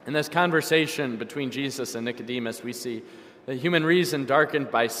In this conversation between Jesus and Nicodemus, we see that human reason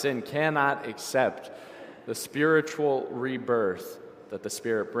darkened by sin cannot accept the spiritual rebirth that the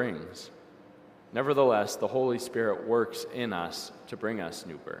Spirit brings. Nevertheless, the Holy Spirit works in us to bring us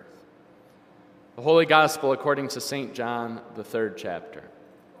new birth. The Holy Gospel according to St. John, the 3rd chapter.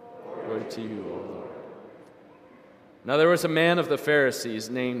 Glory to you, O Lord. Now there was a man of the Pharisees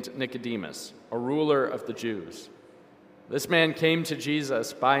named Nicodemus, a ruler of the Jews. This man came to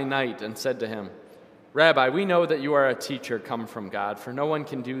Jesus by night and said to him, "Rabbi, we know that you are a teacher come from God, for no one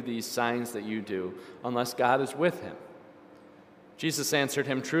can do these signs that you do unless God is with him." Jesus answered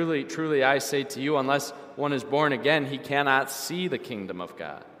him, "Truly, truly, I say to you, unless one is born again, he cannot see the kingdom of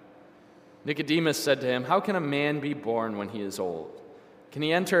God." Nicodemus said to him, "How can a man be born when he is old? Can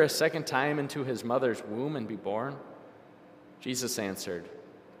he enter a second time into his mother's womb and be born?" Jesus answered,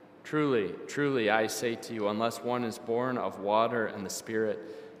 "Truly, truly, I say to you, unless one is born of water and the Spirit,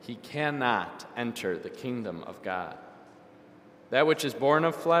 he cannot enter the kingdom of God. That which is born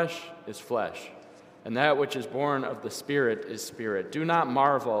of flesh is flesh, and that which is born of the Spirit is spirit. Do not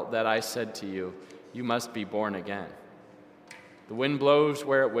marvel that I said to you, you must be born again. The wind blows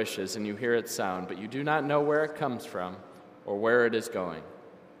where it wishes, and you hear its sound, but you do not know where it comes from or where it is going.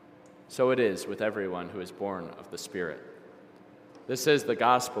 So it is with everyone who is born of the Spirit." This is the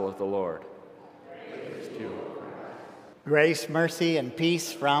gospel of the Lord. Praise to you. Grace, mercy, and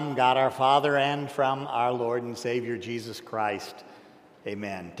peace from God our Father and from our Lord and Savior Jesus Christ.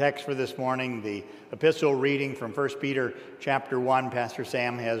 Amen. Text for this morning, the epistle reading from 1 Peter chapter 1, Pastor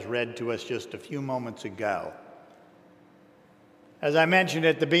Sam has read to us just a few moments ago. As I mentioned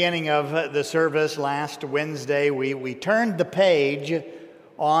at the beginning of the service last Wednesday, we turned the page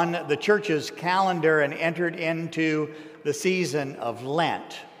on the church's calendar and entered into the season of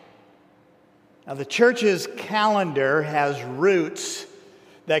Lent. Now, the church's calendar has roots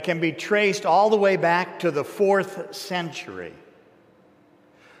that can be traced all the way back to the 4th century,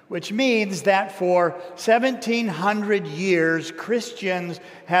 which means that for 1,700 years, Christians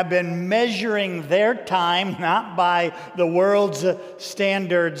have been measuring their time not by the world's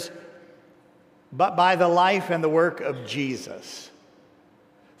standards, but by the life and the work of Jesus.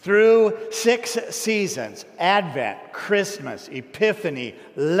 Through 6 seasons, Advent, Christmas, Epiphany,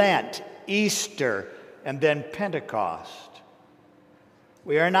 Lent, Easter, and then Pentecost.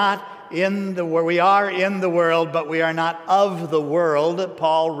 We are in the world, but we are not of the world,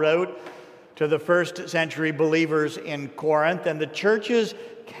 Paul wrote to the first century believers in Corinth. And the church's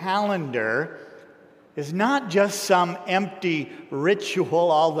calendar is not just some empty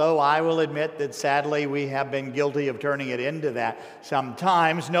ritual, although I will admit that sadly we have been guilty of turning it into that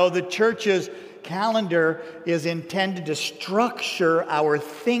sometimes. No, the church's calendar is intended to structure our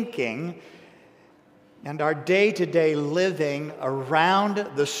thinking and our day-to-day living around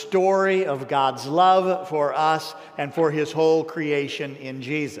the story of God's love for us and for His whole creation in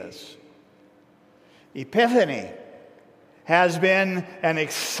Jesus. Epiphany has been an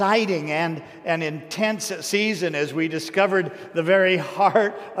exciting and an intense season as we discovered the very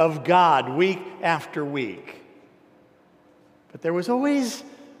heart of God week after week. But there was always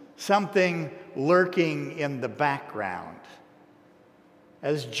something lurking in the background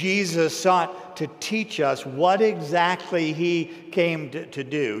as Jesus sought to teach us what exactly He came to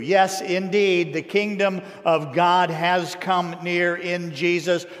do. Yes, indeed, the kingdom of God has come near in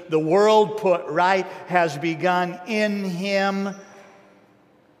Jesus. The world put right has begun in Him.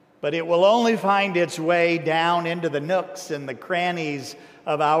 But it will only find its way down into the nooks and the crannies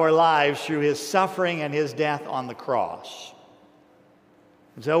of our lives through His suffering and His death on the cross.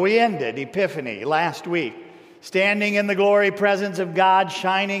 So we ended Epiphany last week, standing in the glory presence of God,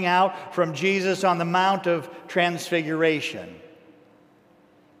 shining out from Jesus on the Mount of Transfiguration.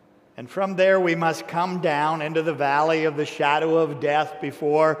 And from there we must come down into the valley of the shadow of death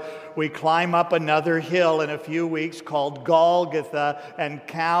before we climb up another hill in a few weeks called Golgotha and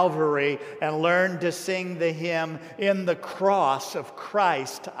Calvary and learn to sing the hymn, "In the cross of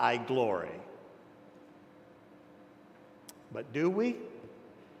Christ I glory." But do we?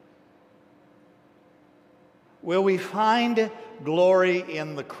 Will we find glory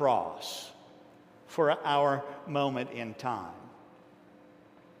in the cross for our moment in time?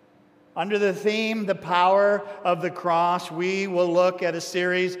 Under the theme, The Power of the Cross, we will look at a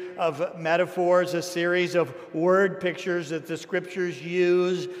series of metaphors, a series of word pictures that the Scriptures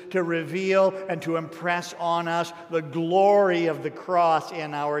use to reveal and to impress on us the glory of the cross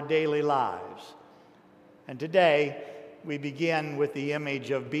in our daily lives. And today, we begin with the image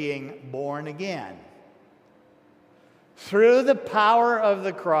of being born again. Through the power of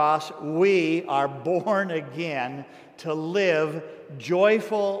the cross, we are born again to live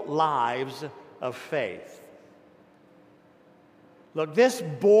joyful lives of faith. Look, this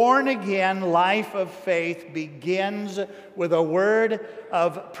born-again life of faith begins with a word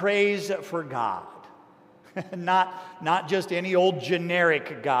of praise for God. Not just any old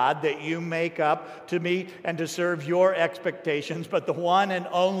generic God that you make up to meet and to serve your expectations, but the one and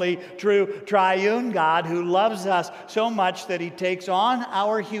only true triune God who loves us so much that he takes on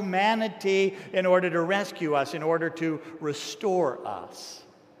our humanity in order to rescue us, in order to restore us.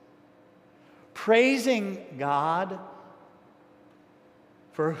 Praising God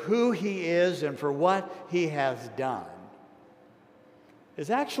for who he is and for what he has done is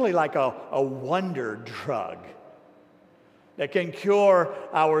actually like a wonder drug that can cure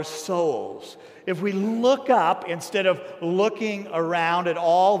our souls. If we look up instead of looking around at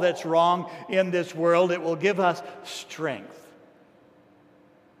all that's wrong in this world, it will give us strength.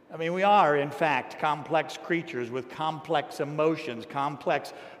 I mean, we are, in fact, complex creatures with complex emotions,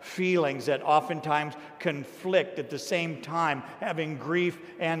 complex feelings that oftentimes conflict at the same time, having grief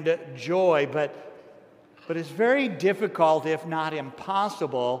and joy. But it's very difficult, if not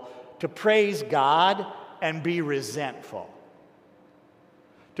impossible, to praise God and be resentful.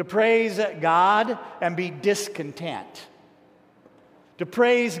 To praise God and be discontent. To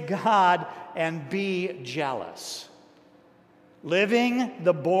praise God and be jealous. Living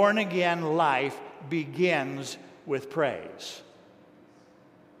the born-again life begins with praise.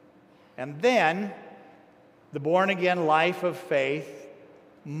 And then, the born-again life of faith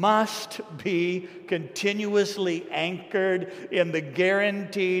must be continuously anchored in the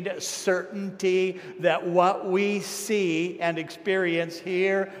guaranteed certainty that what we see and experience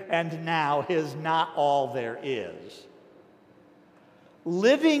here and now is not all there is.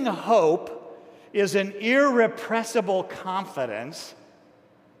 Living hope is an irrepressible confidence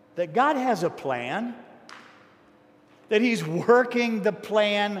that God has a plan, that he's working the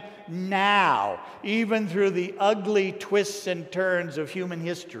plan now, even through the ugly twists and turns of human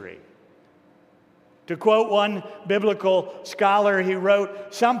history. To quote one biblical scholar, he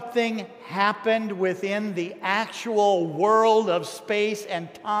wrote, "Something happened within the actual world of space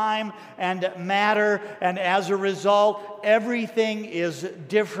and time and matter, and as a result, everything is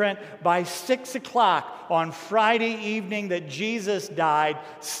different. By 6 o'clock on Friday evening that Jesus died,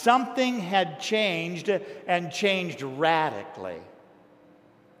 something had changed and changed radically."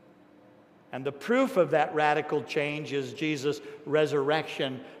 And the proof of that radical change is Jesus'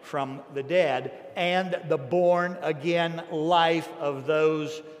 resurrection from the dead and the born-again life of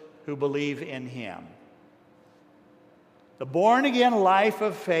those who believe in him. The born-again life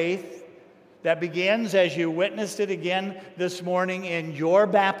of faith that begins, as you witnessed it again this morning, in your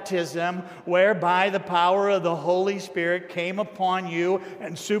baptism, whereby the power of the Holy Spirit came upon you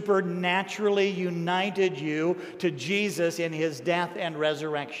and supernaturally united you to Jesus in his death and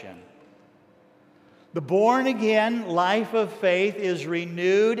resurrection. The born-again life of faith is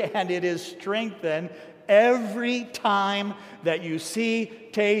renewed and it is strengthened every time that you see,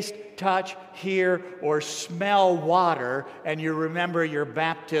 taste, touch, hear, or smell water, and you remember your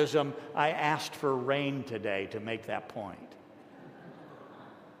baptism. I asked for rain today to make that point.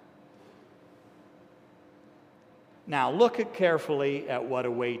 Now, look carefully at what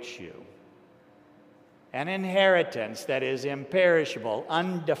awaits you. An inheritance that is imperishable,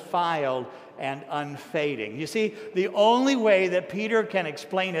 undefiled, and unfading. You see, the only way that Peter can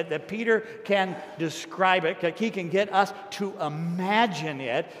explain it, that Peter can describe it, that he can get us to imagine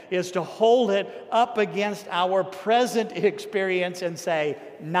it, is to hold it up against our present experience and say,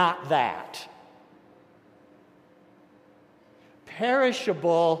 not that.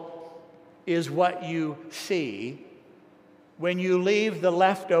 Perishable is what you see when you leave the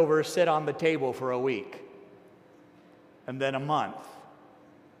leftovers sit on the table for a week and then a month.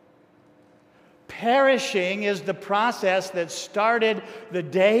 Perishing is the process that started the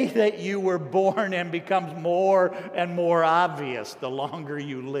day that you were born and becomes more and more obvious the longer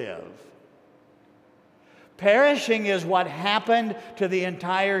you live. Perishing is what happened to the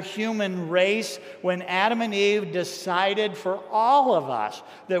entire human race when Adam and Eve decided for all of us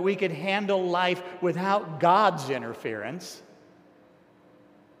that we could handle life without God's interference.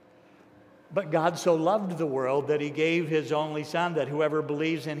 But God so loved the world that he gave his only Son, that whoever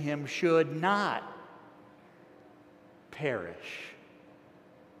believes in him should not perish,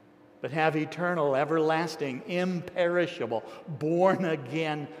 but have eternal, everlasting, imperishable,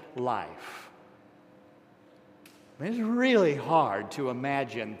 born-again life. It's really hard to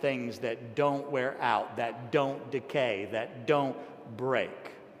imagine things that don't wear out, that don't decay, that don't break.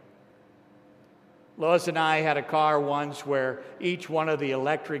 Lois and I had a car once where each one of the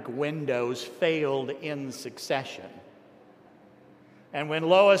electric windows failed in succession. And when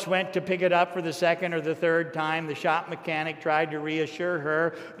Lois went to pick it up for the second or the third time, the shop mechanic tried to reassure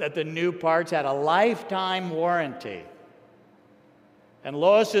her that the new parts had a lifetime warranty. And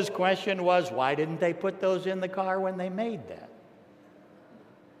Lois's question was, why didn't they put those in the car when they made that?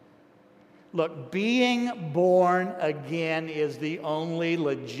 Look, being born again is the only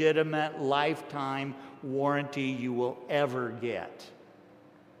legitimate lifetime warranty you will ever get.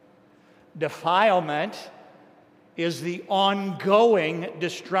 Defilement is the ongoing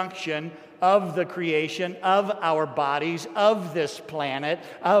destruction of the creation, of our bodies, of this planet,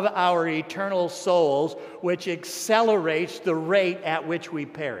 of our eternal souls, which accelerates the rate at which we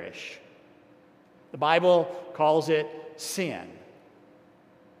perish. The Bible calls it sin.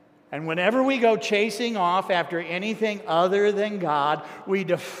 And whenever we go chasing off after anything other than God, we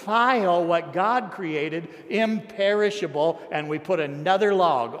defile what God created, imperishable, and we put another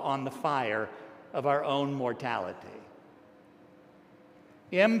log on the fire of our own mortality.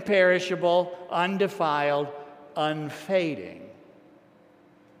 Imperishable, undefiled, unfading.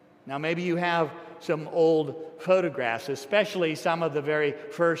 Now, maybe you have some old photographs, especially some of the very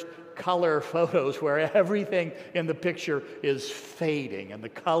first color photos where everything in the picture is fading and the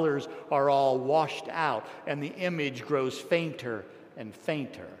colors are all washed out and the image grows fainter and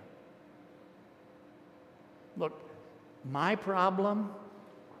fainter. Look, my problem,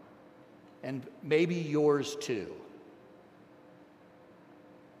 and maybe yours too,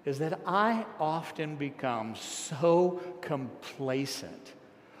 is that I often become so complacent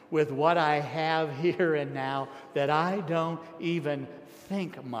with what I have here and now that I don't even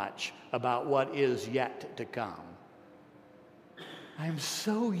think much about what is yet to come. I'm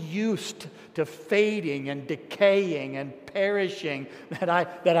so used to fading and decaying and perishing that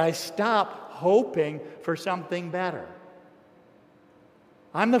I stop hoping for something better.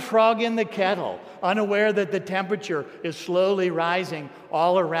 I'm the frog in the kettle, unaware that the temperature is slowly rising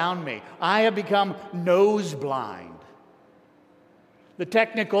all around me. I have become nose blind. The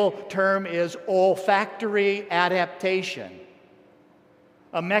technical term is olfactory adaptation,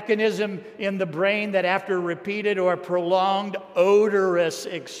 a mechanism in the brain that after repeated or prolonged odorous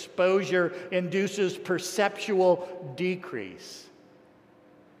exposure induces perceptual decrease.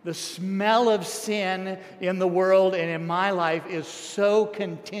 The smell of sin in the world and in my life is so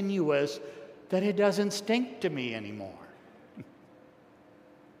continuous that it doesn't stink to me anymore.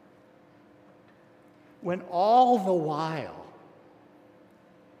 When all the while,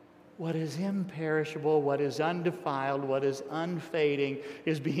 what is imperishable, what is undefiled, what is unfading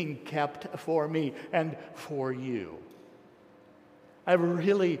is being kept for me and for you. I have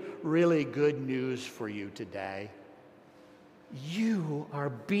really, really good news for you today. You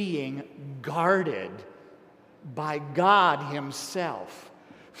are being guarded by God Himself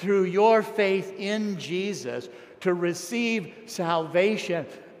through your faith in Jesus to receive salvation,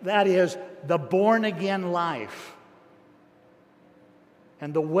 that is, the born-again life,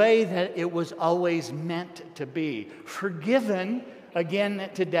 and the way that it was always meant to be. Forgiven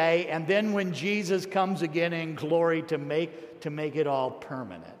again today, and then when Jesus comes again in glory to make it all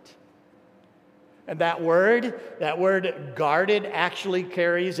permanent. And that word guarded actually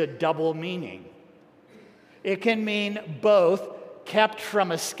carries a double meaning. It can mean both kept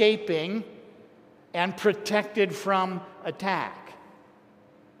from escaping and protected from attack.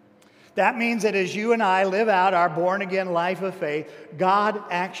 That means that as you and I live out our born-again life of faith, God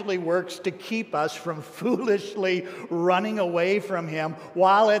actually works to keep us from foolishly running away from Him,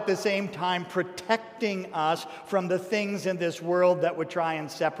 while at the same time protecting us from the things in this world that would try and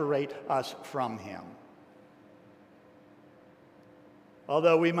separate us from Him.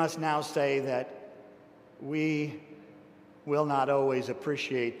 Although we must now say that we will not always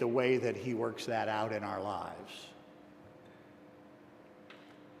appreciate the way that He works that out in our lives.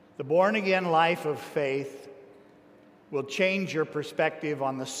 The born-again life of faith will change your perspective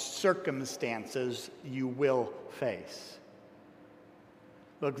on the circumstances you will face.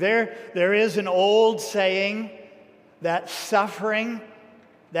 Look, there is an old saying that suffering,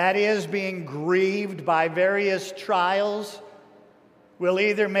 that is being grieved by various trials, will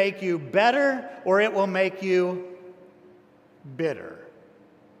either make you better or it will make you bitter.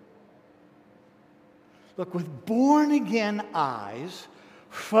 Look, with born-again eyes,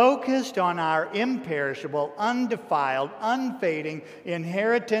 focused on our imperishable, undefiled, unfading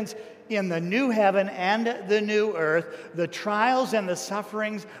inheritance in the new heaven and the new earth, the trials and the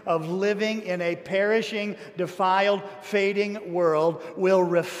sufferings of living in a perishing, defiled, fading world will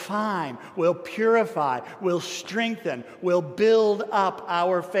refine, will purify, will strengthen, will build up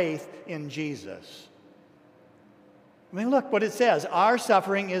our faith in Jesus. I mean, look what it says. Our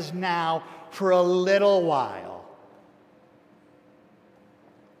suffering is now for a little while,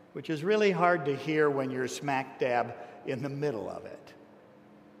 which is really hard to hear when you're smack dab in the middle of it.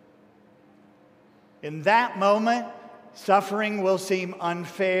 In that moment, suffering will seem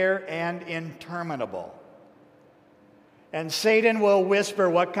unfair and interminable. And Satan will whisper,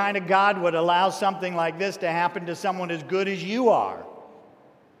 what kind of God would allow something like this to happen to someone as good as you are?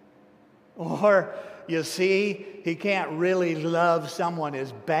 Or, you see, he can't really love someone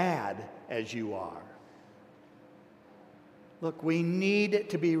as bad as you are. Look, we need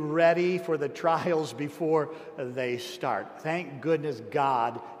to be ready for the trials before they start. Thank goodness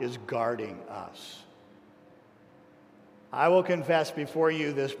God is guarding us. I will confess before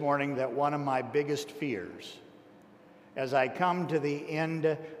you this morning that one of my biggest fears as I come to the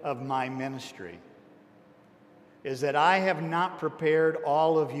end of my ministry is that I have not prepared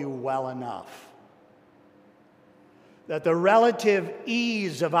all of you well enough. That the relative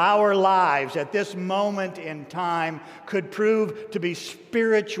ease of our lives at this moment in time could prove to be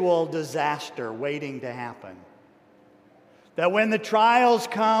spiritual disaster waiting to happen. That when the trials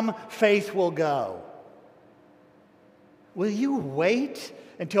come, faith will go. Will you wait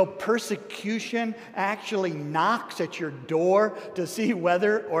until persecution actually knocks at your door to see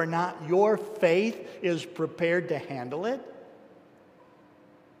whether or not your faith is prepared to handle it?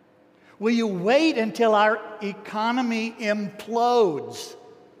 Will you wait until our economy implodes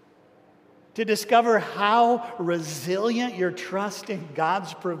to discover how resilient your trust in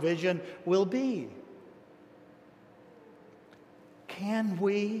God's provision will be? Can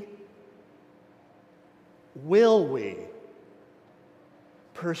we? Will we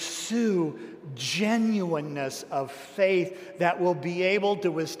pursue genuineness of faith that will be able to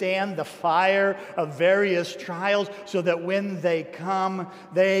withstand the fire of various trials so that when they come,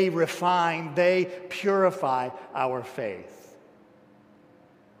 they refine, they purify our faith?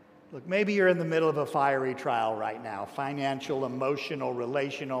 Look, maybe you're in the middle of a fiery trial right now, financial, emotional,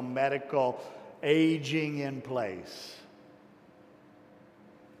 relational, medical, aging in place.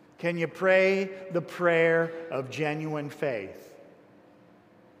 Can you pray the prayer of genuine faith?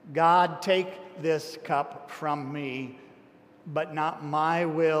 God, take this cup from me, but not my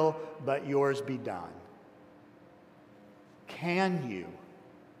will, but yours be done. Can you,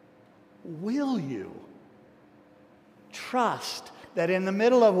 will you trust that in the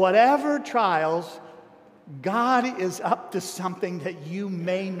middle of whatever trials, God is up to something that you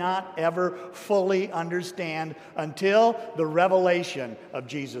may not ever fully understand until the revelation of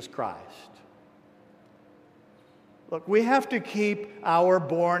Jesus Christ? Look, we have to keep our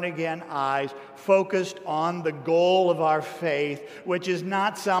born-again eyes focused on the goal of our faith, which is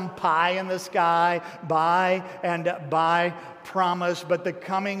not some pie in the sky, by and by promise, but the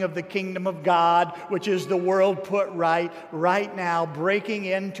coming of the kingdom of God, which is the world put right now, breaking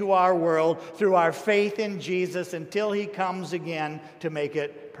into our world through our faith in Jesus until he comes again to make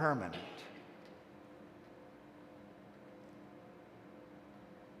it permanent.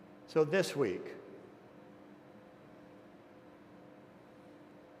 So this week,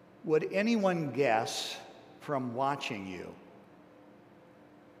 would anyone guess from watching you,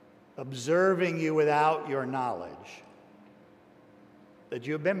 observing you without your knowledge, that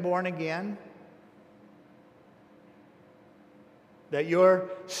you have been born again? That your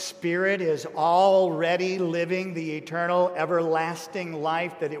spirit is already living the eternal, everlasting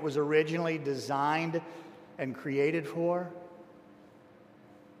life that it was originally designed and created for?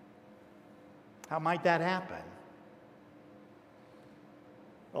 How might that happen?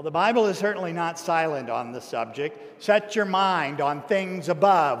 Well, the Bible is certainly not silent on the subject. Set your mind on things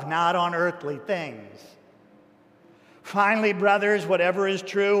above, not on earthly things. Finally, brothers, whatever is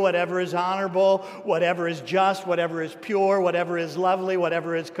true, whatever is honorable, whatever is just, whatever is pure, whatever is lovely,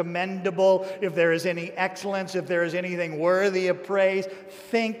 whatever is commendable, if there is any excellence, if there is anything worthy of praise,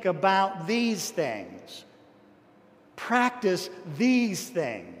 think about these things. Practice these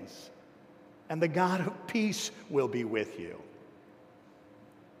things, and the God of peace will be with you.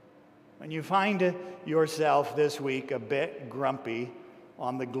 When you find yourself this week a bit grumpy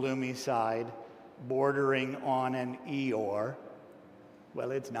on the gloomy side, bordering on an Eeyore,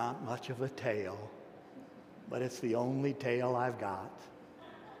 well, it's not much of a tale, but it's the only tale I've got.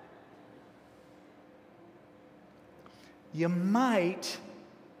 You might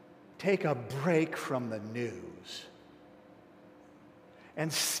take a break from the news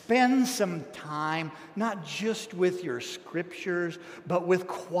and spend some time not just with your scriptures, but with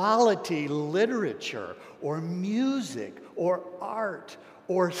quality literature or music or art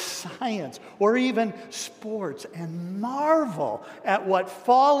or science or even sports and marvel at what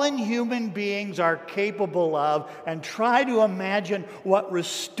fallen human beings are capable of and try to imagine what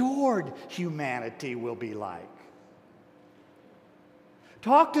restored humanity will be like.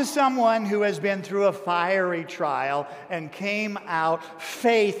 Talk to someone who has been through a fiery trial and came out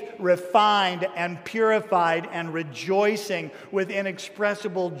faith refined and purified and rejoicing with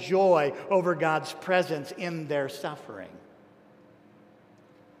inexpressible joy over God's presence in their suffering.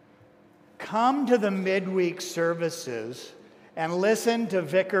 Come to the midweek services and listen to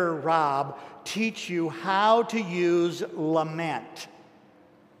Vicar Rob teach you how to use lament.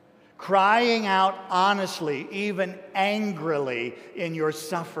 Crying out honestly, even angrily, in your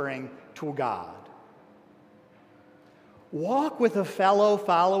suffering to God. Walk with a fellow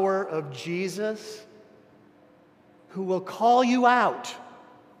follower of Jesus who will call you out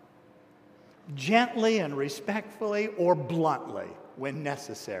gently and respectfully or bluntly when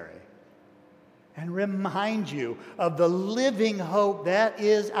necessary, and remind you of the living hope that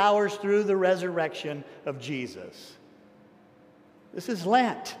is ours through the resurrection of Jesus. This is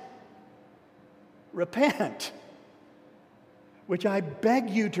Lent. Repent, which I beg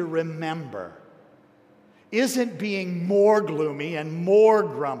you to remember, isn't being more gloomy and more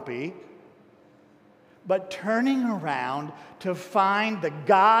grumpy, but turning around to find the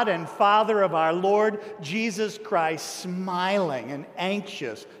God and Father of our Lord Jesus Christ smiling and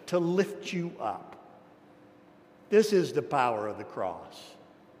anxious to lift you up. This is the power of the cross,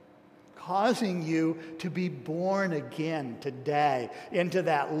 causing you to be born again today into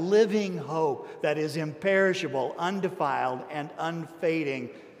that living hope that is imperishable, undefiled, and unfading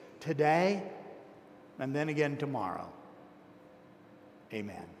today and then again tomorrow.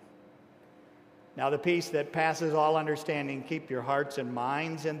 Amen. Now the peace that passes all understanding, keep your hearts and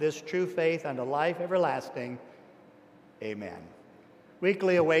minds in this true faith unto life everlasting. Amen.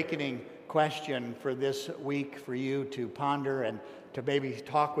 Weekly Awakening question for this week for you to ponder and to maybe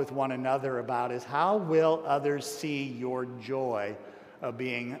talk with one another about is, how will others see your joy of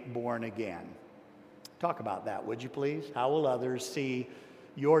being born again? Talk about that, would you please? How will others see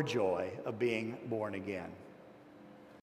your joy of being born again?